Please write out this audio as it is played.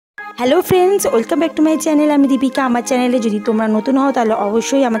Hello friends welcome back to my channel आमी दीपिका। आमार चैनेले यदि तोमरा नतून हओ ताहले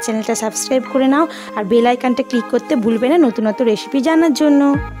अवश्यई आमार चैनलटा सबस्क्राइब करे नाओ और बेल आइकनटा क्लिक करते भूलबे ना नतून नतून रेसिपि जानार जोन्नो।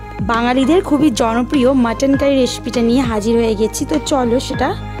 बांगालीदेर खूबই জনপ্রিয় মাটন কারি রেসিপিটা নিয়ে হাজির হয়ে গেছি। তো চলো সেটা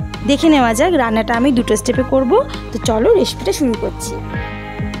দেখে নেওয়া যাক। রান্নাটা আমি দুটো স্টেপে করব। তো চলো রেসিপিটা শুরু করছি।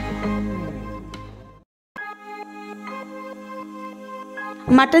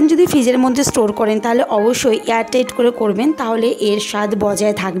 মাটন যদি ফ্রিজের মধ্যে স্টোর করেন তাহলে অবশ্যই এয়ারটাইট করে করবেন, তাহলে এর স্বাদ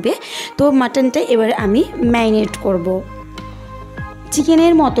বজায় থাকবে। তো মাটনটা এবার আমি ম্যারিনেট করব।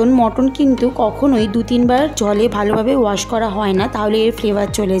 চিকেনের মতন মটন কিন্তু কখনোই 2-3 বার জলে ভালোভাবে ওয়াশ করা হয় না, তাহলে এর ফ্লেভার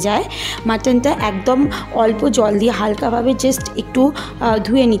চলে যায়। মাটনটা একদম অল্প জল দিয়ে হালকাভাবে জাস্ট একটু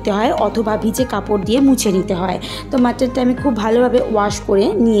ধুয়ে নিতে হয় অথবা ভিজে কাপড় দিয়ে মুছে নিতে হয়। তো মাটনটা আমি খুব ভালোভাবে ওয়াশ করে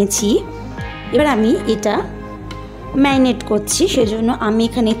নিয়েছি। এবার আমি এটা ম্যারিনেট করছি। সেজন্য আমি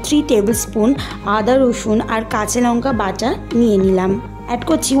এখানে 3 টেবিল স্পুন আদা রসুন আর কাঁচা লঙ্কা বাটা নিয়ে নিলাম। অ্যাড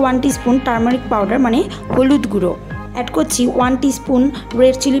করছি 1 টিস্পুন টার্মারিক পাউডার মানে হলুদ গুঁড়ো। অ্যাড করছি 1 টিস্পুন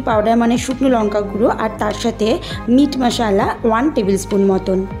রেড চিলি পাউডার মানে শুকনো লঙ্কা গুঁড়ো, আর তার সাথে মিট মশলা 1 টেবিল স্পুন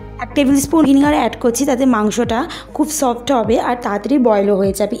মতন। 1 টেবিল স্পুন ভিনেগার অ্যাড করছি, তাতে মাংসটা খুব সফট হবে আর তাড়াতাড়ি বয়েলও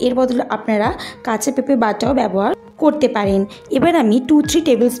হয়ে যাবে। এর বদলে আপনারা কাঁচা পেঁপে বাটাও ব্যবহার করতে পারেন। এবার আমি 2-3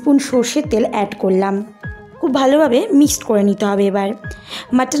 টেবিল স্পুন সর্ষের তেল অ্যাড করলাম। খুব ভালোভাবে মিক্সড করে নিতে হবে। এবার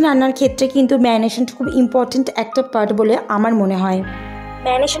মাটন রান্নার ক্ষেত্রে কিন্তু ম্যারিনেশনটা খুব ইম্পর্ট্যান্ট একটা পার্ট বলে আমার মনে হয়।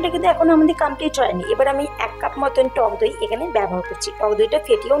 ম্যারিনেশনটা কিন্তু এখন আমাদের কমপ্লিট হয়নি। এবার আমি 1 কাপ মতন টক দই এখানে ব্যবহার করছি। টক দইটা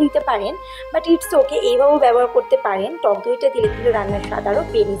ফেটিয়েও নিতে পারেন, বাট ইটস ওকে, এইভাবেও ব্যবহার করতে পারেন। টক দইটা দিলে কিন্তু রান্নার স্বাদ আরও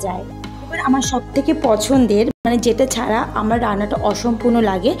বেড়ে যায়। এবার আমার সবথেকে পছন্দের মানে যেটা ছাড়া আমার রান্নাটা অসম্পূর্ণ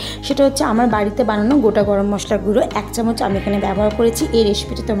লাগে সেটা হচ্ছে আমার বাড়িতে বানানো গোটা গরম মশলা গুঁড়ো 1 চামচ আমি এখানে ব্যবহার করেছি। এই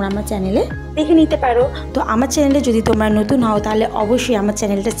রেসিপিটা তোমরা আমার চ্যানেলে দেখে নিতে পারো। তো আমার চ্যানেলে যদি তোমরা নতুন হও তাহলে অবশ্যই আমার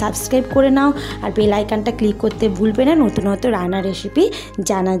চ্যানেলটা সাবস্ক্রাইব করে নাও আর বেল আইকনটা ক্লিক করতে ভুলবে না নতুন নতুন রান্নার রেসিপি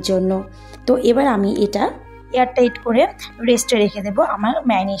জানার জন্য। তো এবার আমি এটা এয়ারটাইট করে রেস্টে রেখে দেবো। আমার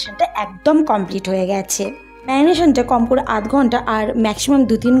ম্যারিনেশনটা একদম কমপ্লিট হয়ে গেছে। ম্যারিনেশনটা কম করে 8 ঘন্টা আর ম্যাক্সিমাম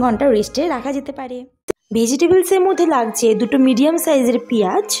 2-3 ঘন্টা রেস্টে রাখা যেতে পারে। ভেজিটেবলসের মধ্যে লাগছে 2টো মিডিয়াম সাইজের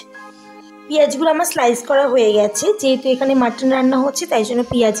পেঁয়াজ। পেঁয়াজগুলো আমার স্লাইস করা হয়ে গেছে। যেহেতু এখানে মাটন রান্না হচ্ছে তাই জন্য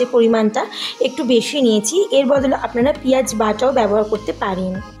পেঁয়াজের পরিমাণটা একটু বেশি নিয়েছি। এর বদলে আপনারা পেঁয়াজ বাটাও ব্যবহার করতে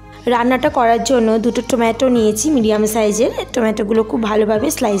পারেন। রান্নাটা করার জন্য 2টো টমেটো নিয়েছি মিডিয়াম সাইজের। টমেটোগুলো খুব ভালোভাবে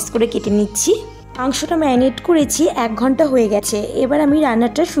স্লাইস করে কেটে নিচ্ছি। মাংসটা ম্যারিনেট করেছি 1 ঘন্টা হয়ে গেছে। এবার আমি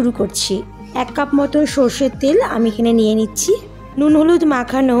রান্নাটা শুরু করছি। 1 কাপ মতো সর্ষের তেল আমি এখানে নিয়ে নিচ্ছি। নুন হলুদ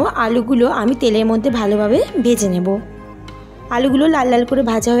মাখানো আলুগুলো আমি তেলের মধ্যে ভালোভাবে ভেজে নেব। আলুগুলো লাল লাল করে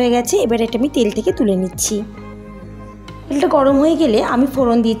ভাজা হয়ে গেছে। এবার এটা আমি তেল থেকে তুলে নিচ্ছি। তেলটা গরম হয়ে গেলে আমি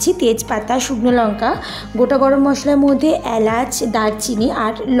ফোড়ন দিচ্ছি তেজপাতা, শুকনো লঙ্কা, গোটা গরম মশলার মধ্যে এলাচ, দারচিনি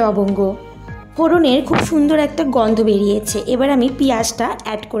আর লবঙ্গ। ফোড়নের খুব সুন্দর একটা গন্ধ বেরিয়েছে। এবার আমি পেঁয়াজটা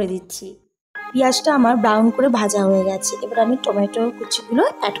অ্যাড করে দিচ্ছি। পেঁয়াজটা আমার ব্রাউন করে ভাজা হয়ে গেছে। এবার আমি টমেটো কুচিগুলো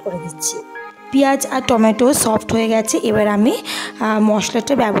অ্যাড করে দিচ্ছি। পেঁয়াজ আর টমেটো সফট হয়ে গেছে। এবার আমি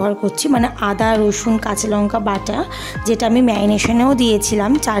মশলাটা ব্যবহার করছি মানে আদা রসুন কাঁচা লঙ্কা বাটা, যেটা আমি ম্যারিনেশনেও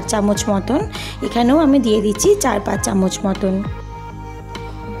দিয়েছিলাম 4 চামচ মতন। এখানেও আমি দিয়ে দিচ্ছি 4-5 চামচ মতন।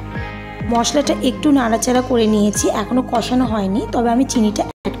 মশলাটা একটু নাড়াচাড়া করে নিয়েছি, এখনও কষানো হয়নি। তবে আমি চিনিটা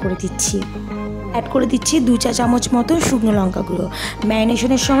অ্যাড করে দিচ্ছি। অ্যাড করে দিচ্ছি 2 চা চামচ মতো শুকনো লঙ্কা গুঁড়ো।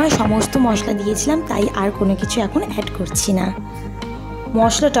 ম্যারিনেশনের সময় সমস্ত মশলা দিয়েছিলাম, তাই আর কোনো কিছু এখন অ্যাড করছি না।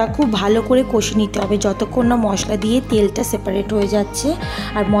 মশলাটা খুব ভালো করে কষে নিতে হবে যতক্ষণ না মশলা দিয়ে তেলটা সেপারেট হয়ে যাচ্ছে।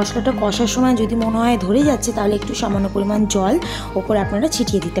 আর মশলাটা কষার সময় যদি মনে হয় ধরে যাচ্ছে তাহলে একটু সামান্য পরিমাণ জল ওপরে আপনারা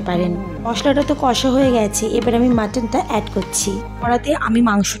ছিটিয়ে দিতে পারেন। মশলাটা তো কষা হয়ে গেছে। এবার আমি মাটনটা অ্যাড করছি। কড়াতে আমি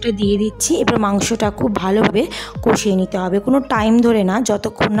মাংসটা দিয়ে দিচ্ছি। এবার মাংসটা খুব ভালোভাবে কষিয়ে নিতে হবে, কোনো টাইম ধরে না।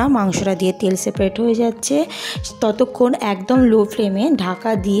 যতক্ষণ না মাংসটা দিয়ে তেল সেপারেট হয়ে যাচ্ছে ততক্ষণ একদম লো ফ্লেমে ঢাকা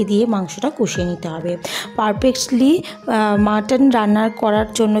দিয়ে দিয়ে মাংসটা কষিয়ে নিতে হবে। পারফেক্টলি মাটন রান্নার করার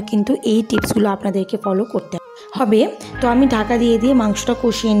জন্য কিন্তু এই টিপসগুলো আপনাদেরকে ফলো করতে হবে। তো আমি ঢাকা দিয়ে দিয়ে মাংসটা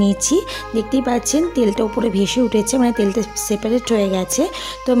কষিয়ে নিয়েছি। দেখতেই পাচ্ছেন তেলটা উপরে ভেসে উঠেছে, মানে তেলটা সেপারেট হয়ে গেছে।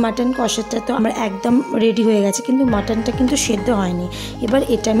 তো মাটন কষাটা তো আমার একদম রেডি হয়ে গেছে, কিন্তু মাটনটা কিন্তু সেদ্ধ হয়নি। এবার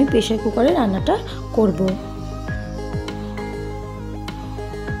এটা আমি প্রেসার কুকারে রান্নাটা করব।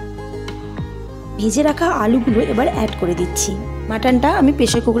 ভেজে রাখা আলুগুলো এবার অ্যাড করে দিচ্ছি। মাটনটা আমি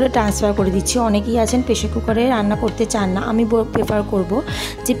প্রেসার কুকারে ট্রান্সফার করে দিচ্ছি। অনেকেই আছেন প্রেসার কুকারে রান্না করতে চান না। আমি প্রেফার করব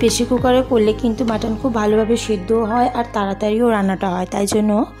যে প্রেসার কুকারে করলে কিন্তু মাটন খুব ভালোভাবে সেদ্ধও হয় আর তাড়াতাড়িও রান্নাটা হয়, তাই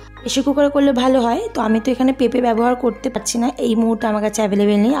জন্য প্রেসার কুকারে করলে ভালো হয়। তো আমি তো এখানে পেঁপে ব্যবহার করতে পারছি না, এই মুহূর্তে আমার কাছে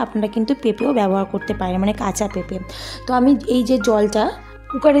অ্যাভেলেবেল নেই। আপনারা কিন্তু পেঁপেও ব্যবহার করতে পারেন, মানে কাঁচা পেঁপে। তো আমি এই যে জলটা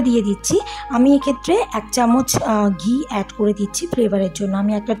কুকারে দিয়ে দিচ্ছি। আমি এক্ষেত্রে 1 চামচ ঘি অ্যাড করে দিচ্ছি ফ্লেভারের জন্য।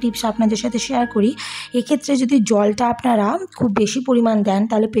 আমি একটা টিপস আপনাদের সাথে শেয়ার করি, এক্ষেত্রে যদি জলটা আপনারা খুব বেশি পরিমাণ দেন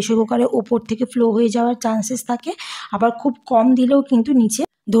তাহলে প্রেশার কুকারের ওপর থেকে ফ্লো হয়ে যাওয়ার চান্সেস থাকে, আবার খুব কম দিলেও কিন্তু নিচে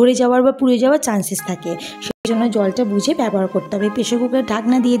ধরে যাওয়ার বা পুড়ে যাওয়ার চান্সেস থাকে। সেই জন্য জলটা বুঝে ব্যবহার করতে হবে। প্রেশার কুকারে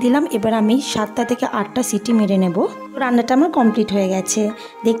ঢাকনা দিয়ে দিলাম। এবার আমি 7টা থেকে 8টা সিটি মেরে নেব। রান্নাটা আমার কমপ্লিট হয়ে গেছে।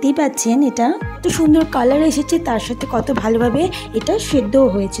 দেখতেই পাচ্ছেন এটা কত সুন্দর কালার এসেছে, তার সাথে কত ভালোভাবে এটা সেদ্ধও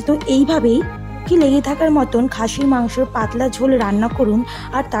হয়েছে। তো এইভাবেই কি লেগে থাকার মতন খাসির মাংসর পাতলা ঝোল রান্না করুন,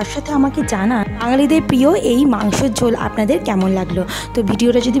 আর তার সাথে আমাকে জানান বাঙালিদের প্রিয় এই মাংসের ঝোল আপনাদের কেমন লাগলো। তো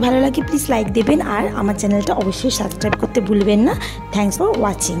ভিডিওটা যদি ভালো লাগে প্লিজ লাইক দেবেন, আর আমার চ্যানেলটা অবশ্যই সাবস্ক্রাইব করতে ভুলবেন না। Thanks for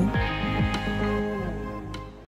watching.